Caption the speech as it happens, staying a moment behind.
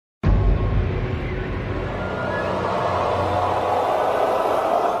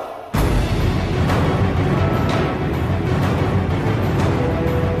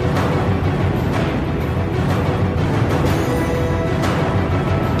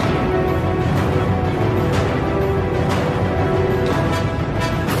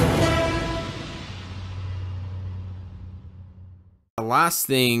last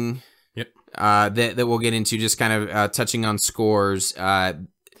thing that we'll get into, just kind of touching on scores. There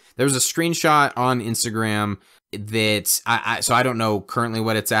was a screenshot on Instagram that so I don't know currently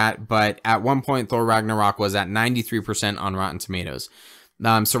what it's at, but at one point Thor Ragnarok was at 93% on Rotten Tomatoes.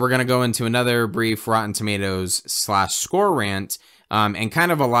 So we're going to go into another brief Rotten Tomatoes / score rant and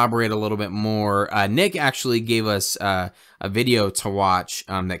kind of elaborate a little bit more. Nick actually gave us a video to watch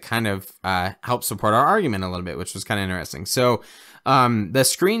that kind of helped support our argument a little bit, which was kind of interesting. So the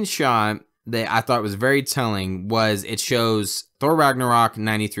screenshot that I thought was very telling was it shows Thor Ragnarok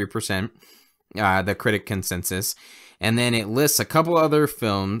 93%. The critic consensus, and then it lists a couple other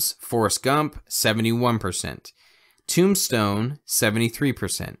films: Forrest Gump 71%, Tombstone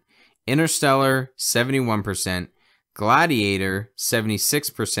 73%, Interstellar 71%, Gladiator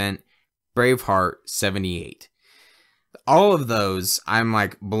 76%, Braveheart 78%. All of those, I'm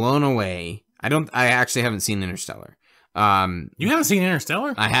like blown away. I actually haven't seen Interstellar. You haven't seen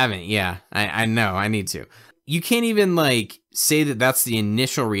Interstellar? I haven't. Yeah, I know. I need to. You can't even like say that that's the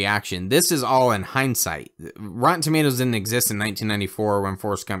initial reaction. This is all in hindsight. Rotten Tomatoes didn't exist in 1994 when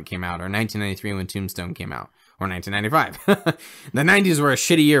Forrest Gump came out, or 1993 when Tombstone came out, or 1995. The 90s were a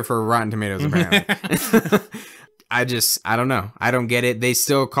shitty year for Rotten Tomatoes, apparently. I don't know. I don't get it. They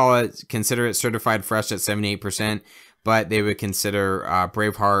still consider it certified fresh at 78%, but they would consider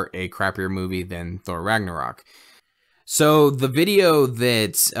Braveheart a crappier movie than Thor Ragnarok. So the video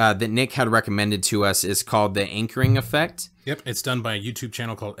that Nick had recommended to us is called The Achoring Effect. Yep, it's done by a YouTube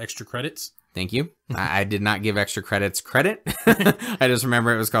channel called Extra Credits. Thank you. I did not give Extra Credits credit. I just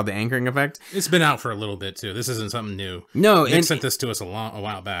remember it was called The Achoring Effect. It's been out for a little bit too. This isn't something new. No, Nick sent this to us a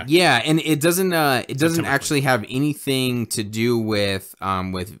while back. Yeah, and it doesn't actually have anything to do with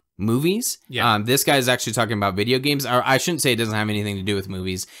movies. Yeah. This guy is actually talking about video games. Or I shouldn't say it doesn't have anything to do with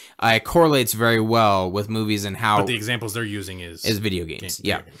movies. It correlates very well with movies and how. But the examples they're using is video games.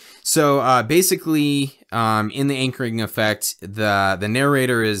 Yeah. So basically, in The Achoring Effect, the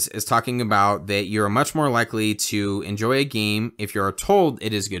narrator is talking about that you're much more likely to enjoy a game if you're told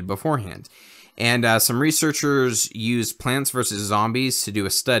it is good beforehand. And some researchers used Plants vs. Zombies to do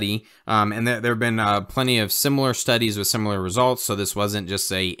a study, and there have been plenty of similar studies with similar results. So this wasn't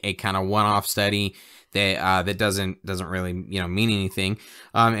just a kind of one-off study that doesn't really mean anything.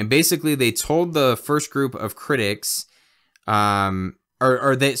 And basically, they told the first group of critics, so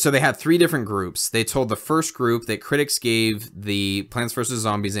they had three different groups. They told the first group that critics gave the Plants vs.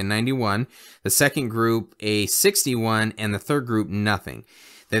 Zombies a 91, the second group a 61, and the third group nothing.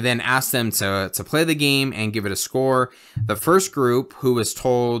 They then asked them to play the game and give it a score. The first group, who was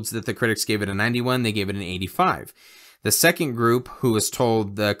told that the critics gave it a 91, they gave it an 85. The second group, who was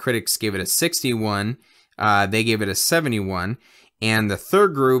told the critics gave it a 61, they gave it a 71. And the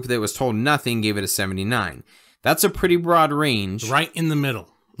third group that was told nothing gave it a 79. That's a pretty broad range. Right in the middle.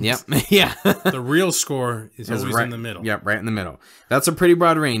 Yep. Yeah. The real score is always in the middle. Yep, right in the middle. That's a pretty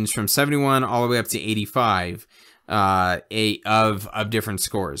broad range from 71 all the way up to 85. Of different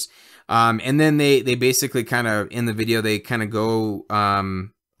scores. And then they basically kind of, in the video, they kind of go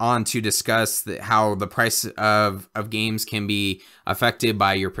on to discuss how the price of games can be affected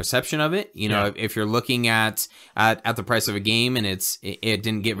by your perception of it. If you're looking at the price of a game and it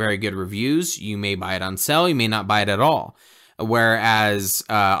didn't get very good reviews, you may buy it on sale, you may not buy it at all. Whereas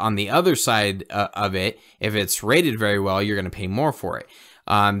on the other side of it, if it's rated very well, you're going to pay more for it.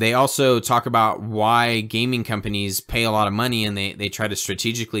 They also talk about why gaming companies pay a lot of money and they try to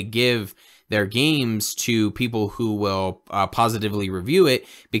strategically give their games to people who will positively review it,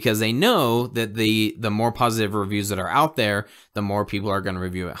 because they know that the more positive reviews that are out there, the more people are going to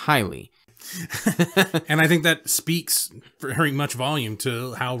review it highly. And I think that speaks very much volume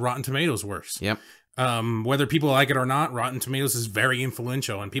to how Rotten Tomatoes works. Yep. Whether people like it or not, Rotten Tomatoes is very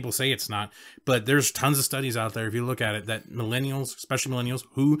influential, and people say it's not, but there's tons of studies out there, if you look at it, that millennials, especially millennials,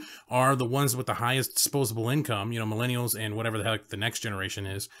 who are the ones with the highest disposable income, millennials and whatever the heck the next generation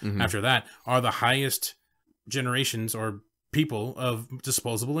is after that, are the highest generations or people of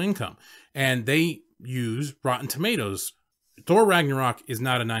disposable income. And they use Rotten Tomatoes. Thor Ragnarok is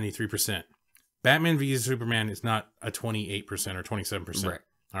not a 93%. Batman v Superman is not a 28% or 27%. Right.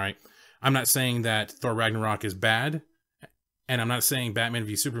 All right. I'm not saying that Thor Ragnarok is bad, and I'm not saying Batman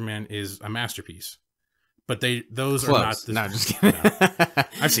v Superman is a masterpiece. But those Close. Are not... No, just kidding. No.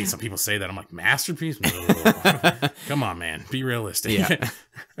 I've seen some people say that. I'm like, masterpiece? Come on, man. Be realistic. Yeah.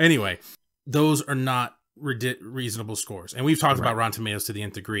 Anyway, those are not reasonable scores. And we've talked about Rotten Tomatoes to the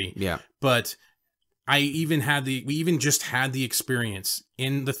nth degree. Yeah. But we even just had the experience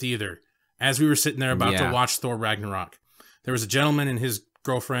in the theater as we were sitting there about to watch Thor Ragnarok. There was a gentleman and his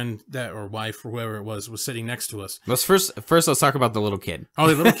girlfriend or wife or whoever it was sitting next to us. First let's talk about the little kid. Oh,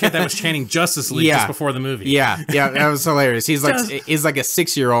 the little kid that was chanting Justice League just before the movie. Yeah, that was hilarious. He's like a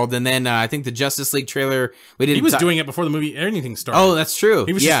 6-year-old, and then I think the Justice League trailer he was doing it before the movie anything started. Oh, that's true.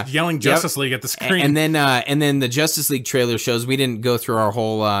 He was just yelling Justice League at the screen. And then the Justice League trailer shows. We didn't go through our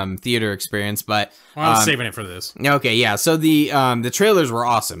whole theater experience, but I'm saving it for this. Okay, yeah. So the trailers were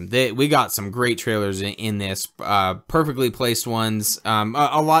awesome. We got some great trailers in this, perfectly placed ones.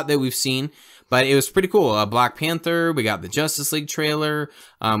 A lot that we've seen, but it was pretty cool. Black Panther. We got the Justice League trailer.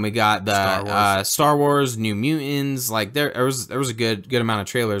 We got the Star Wars, New Mutants. Like there was a good amount of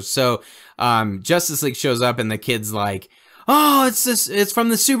trailers. So Justice League shows up, and the kid's like, "Oh, it's from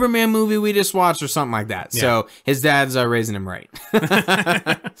the Superman movie we just watched," or something like that. Yeah. So his dad's raising him right.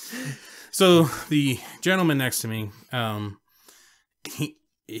 So the gentleman next to me,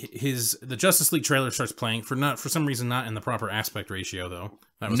 the Justice League trailer starts playing for some reason not in the proper aspect ratio though.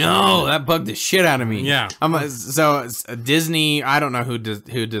 That bugged the shit out of me. Yeah. So Disney, I don't know who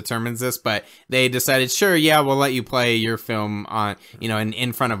determines this, but they decided, sure, yeah, we'll let you play your film on,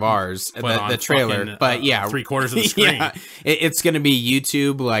 in front of ours, the trailer. Fucking, but yeah, 3/4 of the screen. Yeah, it's going to be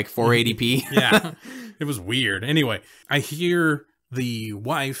YouTube like 480p. Yeah. It was weird. Anyway, I hear the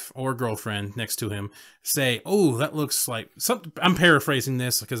wife or girlfriend next to him say, "Oh, that looks like something." I'm paraphrasing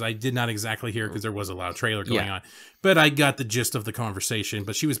this because I did not exactly hear because there was a loud trailer going on, but I got the gist of the conversation.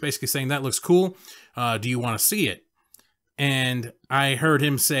 But she was basically saying, "That looks cool. Do you want to see it?" And I heard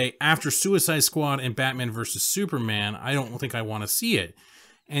him say, "After Suicide Squad and Batman versus Superman, I don't think I want to see it."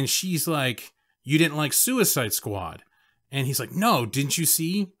 And she's like, "You didn't like Suicide Squad?" And he's like, "No, didn't you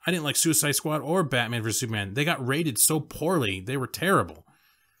see? I didn't like Suicide Squad or Batman vs. Superman. They got rated so poorly. They were terrible."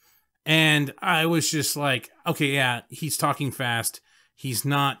 And I was just like, okay, yeah, he's talking fast. He's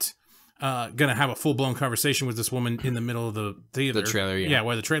not going to have a full-blown conversation with this woman in the middle of the theater. The trailer, yeah. Yeah,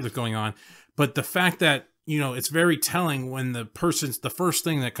 while the trailer's going on. But the fact that, it's very telling when the first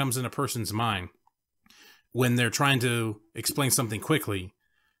thing that comes in a person's mind when they're trying to explain something quickly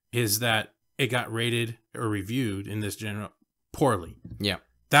is that it got rated or reviewed in this general poorly. Yeah.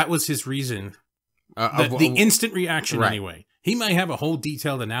 That was his reason. The instant reaction, anyway. He might have a whole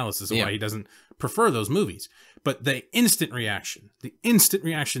detailed analysis of why he doesn't prefer those movies. But the instant reaction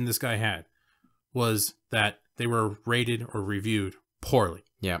this guy had was that they were rated or reviewed poorly.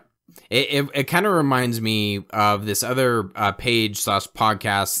 Yeah. It kind of reminds me of this other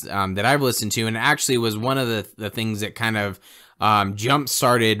page/podcast that I've listened to, and it actually was one of the things that kind of jump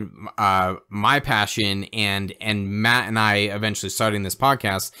started my passion and Matt and I eventually starting this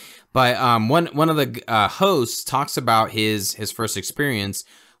podcast. But one of the hosts talks about his first experience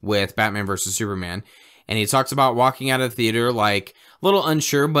with Batman versus Superman, and he talks about walking out of the theater like a little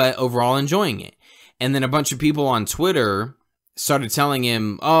unsure, but overall enjoying it. And then a bunch of people on Twitter started telling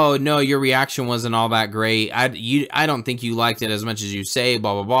him, "Oh no, your reaction wasn't all that great. I don't think you liked it as much as you say,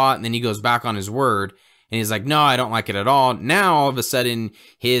 blah blah blah." And then he goes back on his word. And he's like, "No, I don't like it at all." Now, all of a sudden,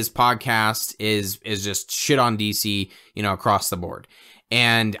 his podcast is just shit on DC, across the board.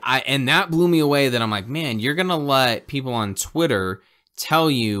 And that blew me away that I'm like, man, you're going to let people on Twitter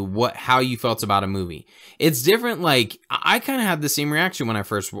tell you how you felt about a movie. It's different. Like, I kind of had the same reaction when I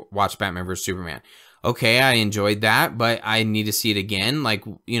first watched Batman vs. Superman. Okay, I enjoyed that, but I need to see it again. Like,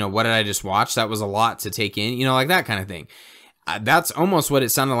 what did I just watch? That was a lot to take in, like that kind of thing. That's almost what it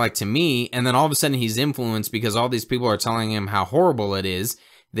sounded like to me. And then all of a sudden he's influenced because all these people are telling him how horrible it is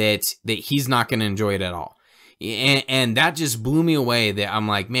that he's not going to enjoy it at all. And that just blew me away that I'm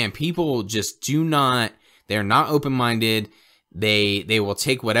like, man, people just they're not open-minded. They will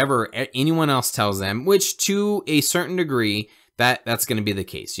take whatever anyone else tells them, which to a certain degree, that's going to be the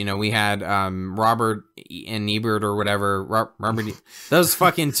case. We had Robert and Ebert or whatever. Robert, those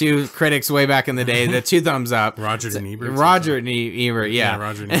fucking two critics way back in the day. The two thumbs up. Roger and Ebert. Roger and Ebert. Yeah.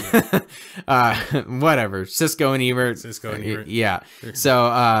 Roger and Ebert. Whatever. Cisco and Ebert. Yeah.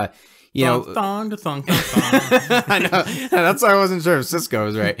 So thong. I know. That's why I wasn't sure if Cisco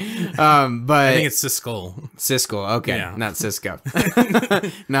was right. But I think it's Cisco. Cisco. Okay. Yeah. Not Cisco.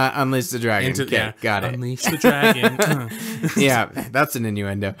 Not Unleash the Dragon. Got it. Unleash the Dragon. Yeah. That's an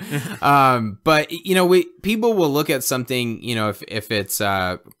innuendo. But people will look at something, if it's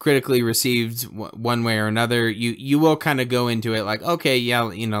critically received one way or another, you will kind of go into it like, okay, yeah,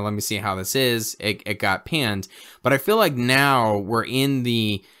 let me see how this is. It got panned. But I feel like now we're in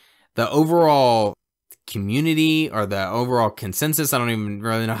the overall community or the overall consensus, I don't even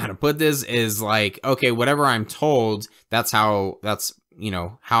really know how to put this, is like, okay, whatever I'm told, that's how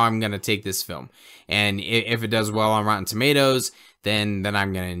I'm going to take this film. And if it does well on Rotten Tomatoes, then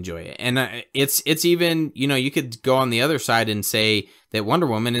I'm going to enjoy it. And it's even, you know, you could go on the other side and say that Wonder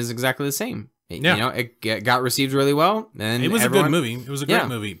Woman is exactly the same. Yeah. You know, it got received really well. And it was a good movie. It was a great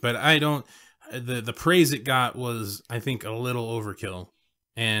movie, but the praise it got was, I think, a little overkill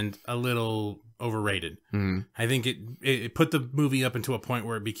and a little overrated. Mm-hmm. I think it put the movie up into a point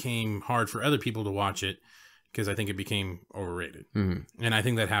where it became hard for other people to watch it because I think it became overrated. Mm-hmm. And I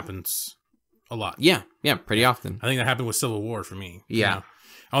think that happens a lot. Yeah, pretty often. I think that happened with Civil War for me. Yeah. You know?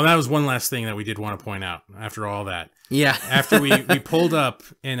 Oh, that was one last thing that we did want to point out after all that. Yeah. After we pulled up,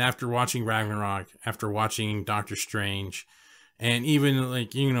 and after watching Ragnarok, after watching Doctor Strange, and even,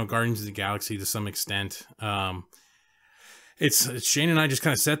 like, you know, Guardians of the Galaxy to some extent, it's Shane and I just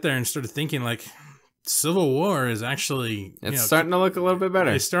kind of sat there and started thinking, like, Civil War is actually starting to look a little bit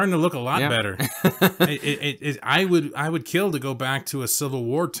better. It's starting to look a lot better. I would kill to go back to a Civil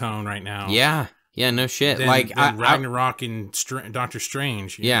War tone right now. Yeah, no shit. Than Ragnarok and Doctor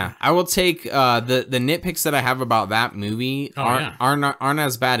Strange. Yeah, I will take the nitpicks that I have about that movie aren't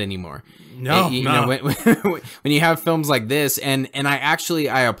as bad anymore. No, you know, when you have films like this, and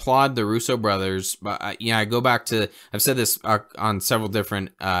I applaud the Russo brothers. But I go back to, I've said this on several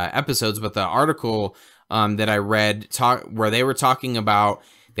different episodes, but the article that I read where they were talking about,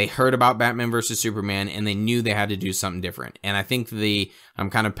 they heard about Batman versus Superman and they knew they had to do something different. And I think I'm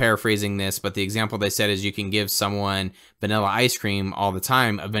kind of paraphrasing this, but the example they said is, you can give someone vanilla ice cream all the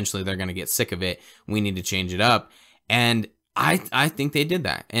time. Eventually they're going to get sick of it. We need to change it up. And I think they did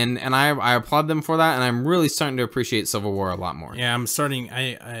that. And I applaud them for that. And I'm really starting to appreciate Civil War a lot more. Yeah, I'm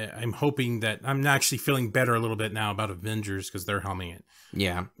hoping that I'm actually feeling better a little bit now about Avengers because they're helming it.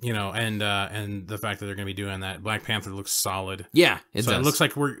 Yeah. You know, and the fact that they're going to be doing that. Black Panther looks solid. Yeah, it does. It looks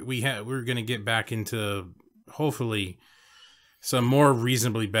like we're going to get back into, hopefully, some more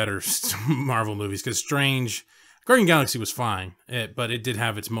reasonably better Marvel movies, because Guardians of the Galaxy was fine, but it did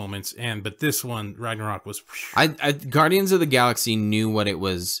have its moments. But this one, Ragnarok, was. Guardians of the Galaxy knew what it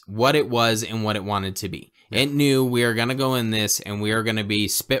was, and what it wanted to be. Yeah. It knew we are going to go in this, and we are going to be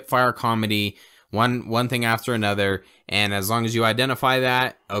Spitfire comedy, one thing after another. And as long as you identify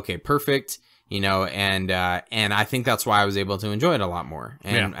that, okay, perfect. You know, and I think that's why I was able to enjoy it a lot more.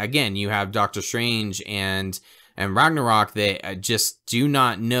 And again, you have Doctor Strange and Ragnarok, they just do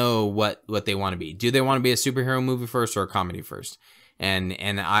not know what they want to be. Do they want to be a superhero movie first or a comedy first? And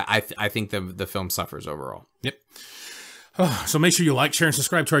I think the film suffers overall. Yep. So make sure you like, share, and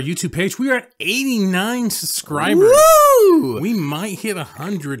subscribe to our YouTube page. We are at 89 subscribers. Woo! We might hit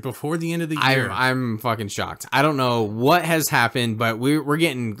 100 before the end of the year. I'm fucking shocked. I don't know what has happened, but we're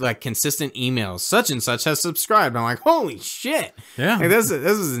getting like consistent emails. Such and such has subscribed. I'm like, holy shit! Yeah, like, this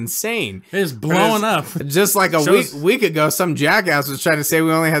is insane. It is blowing up. Just like a week ago, some jackass was trying to say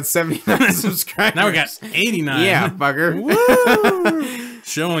we only had 79 subscribers. Now we got 89. Yeah, fucker. Woo!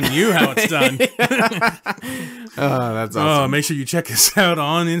 Showing you how it's done. Oh, that's awesome. Make sure you check us out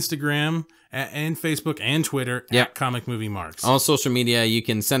on Instagram and Facebook and Twitter at Comic Movie Marks. All social media, you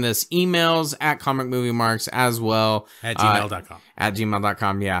can send us emails at Comic Movie Marks as well. At gmail.com. At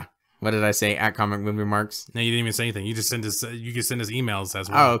gmail.com, yeah. What did I say? At Comic Movie Marks? No, you didn't even say anything. You just send us. You can send us emails as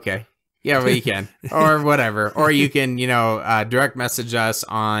well. Oh, okay. Yeah, well, you can. Or whatever. Or you can, direct message us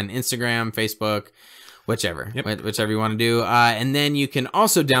on Instagram, Facebook, whichever you want to do. And then you can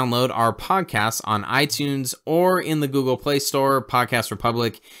also download our podcasts on iTunes or in the Google Play Store. Podcast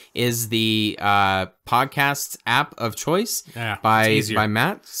Republic is the podcast app of choice by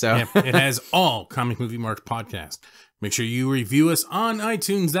Matt. So it has all Comic Movie Marks podcasts. Make sure you review us on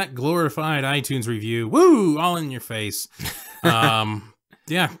iTunes. That glorified iTunes review. Woo! All in your face.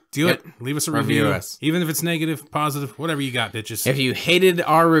 Yeah, do it. Leave us a review. Us. Even if it's negative, positive, whatever you got, bitches. If you hated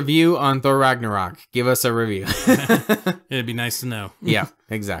our review on Thor Ragnarok, give us a review. It'd be nice to know. Yeah,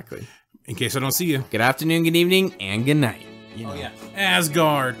 exactly. In case I don't see you. Good afternoon, good evening, and good night. Oh, yeah.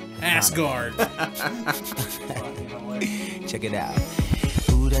 Asgard. Check it out.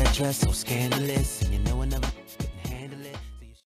 Ooh, that dress so scandalous.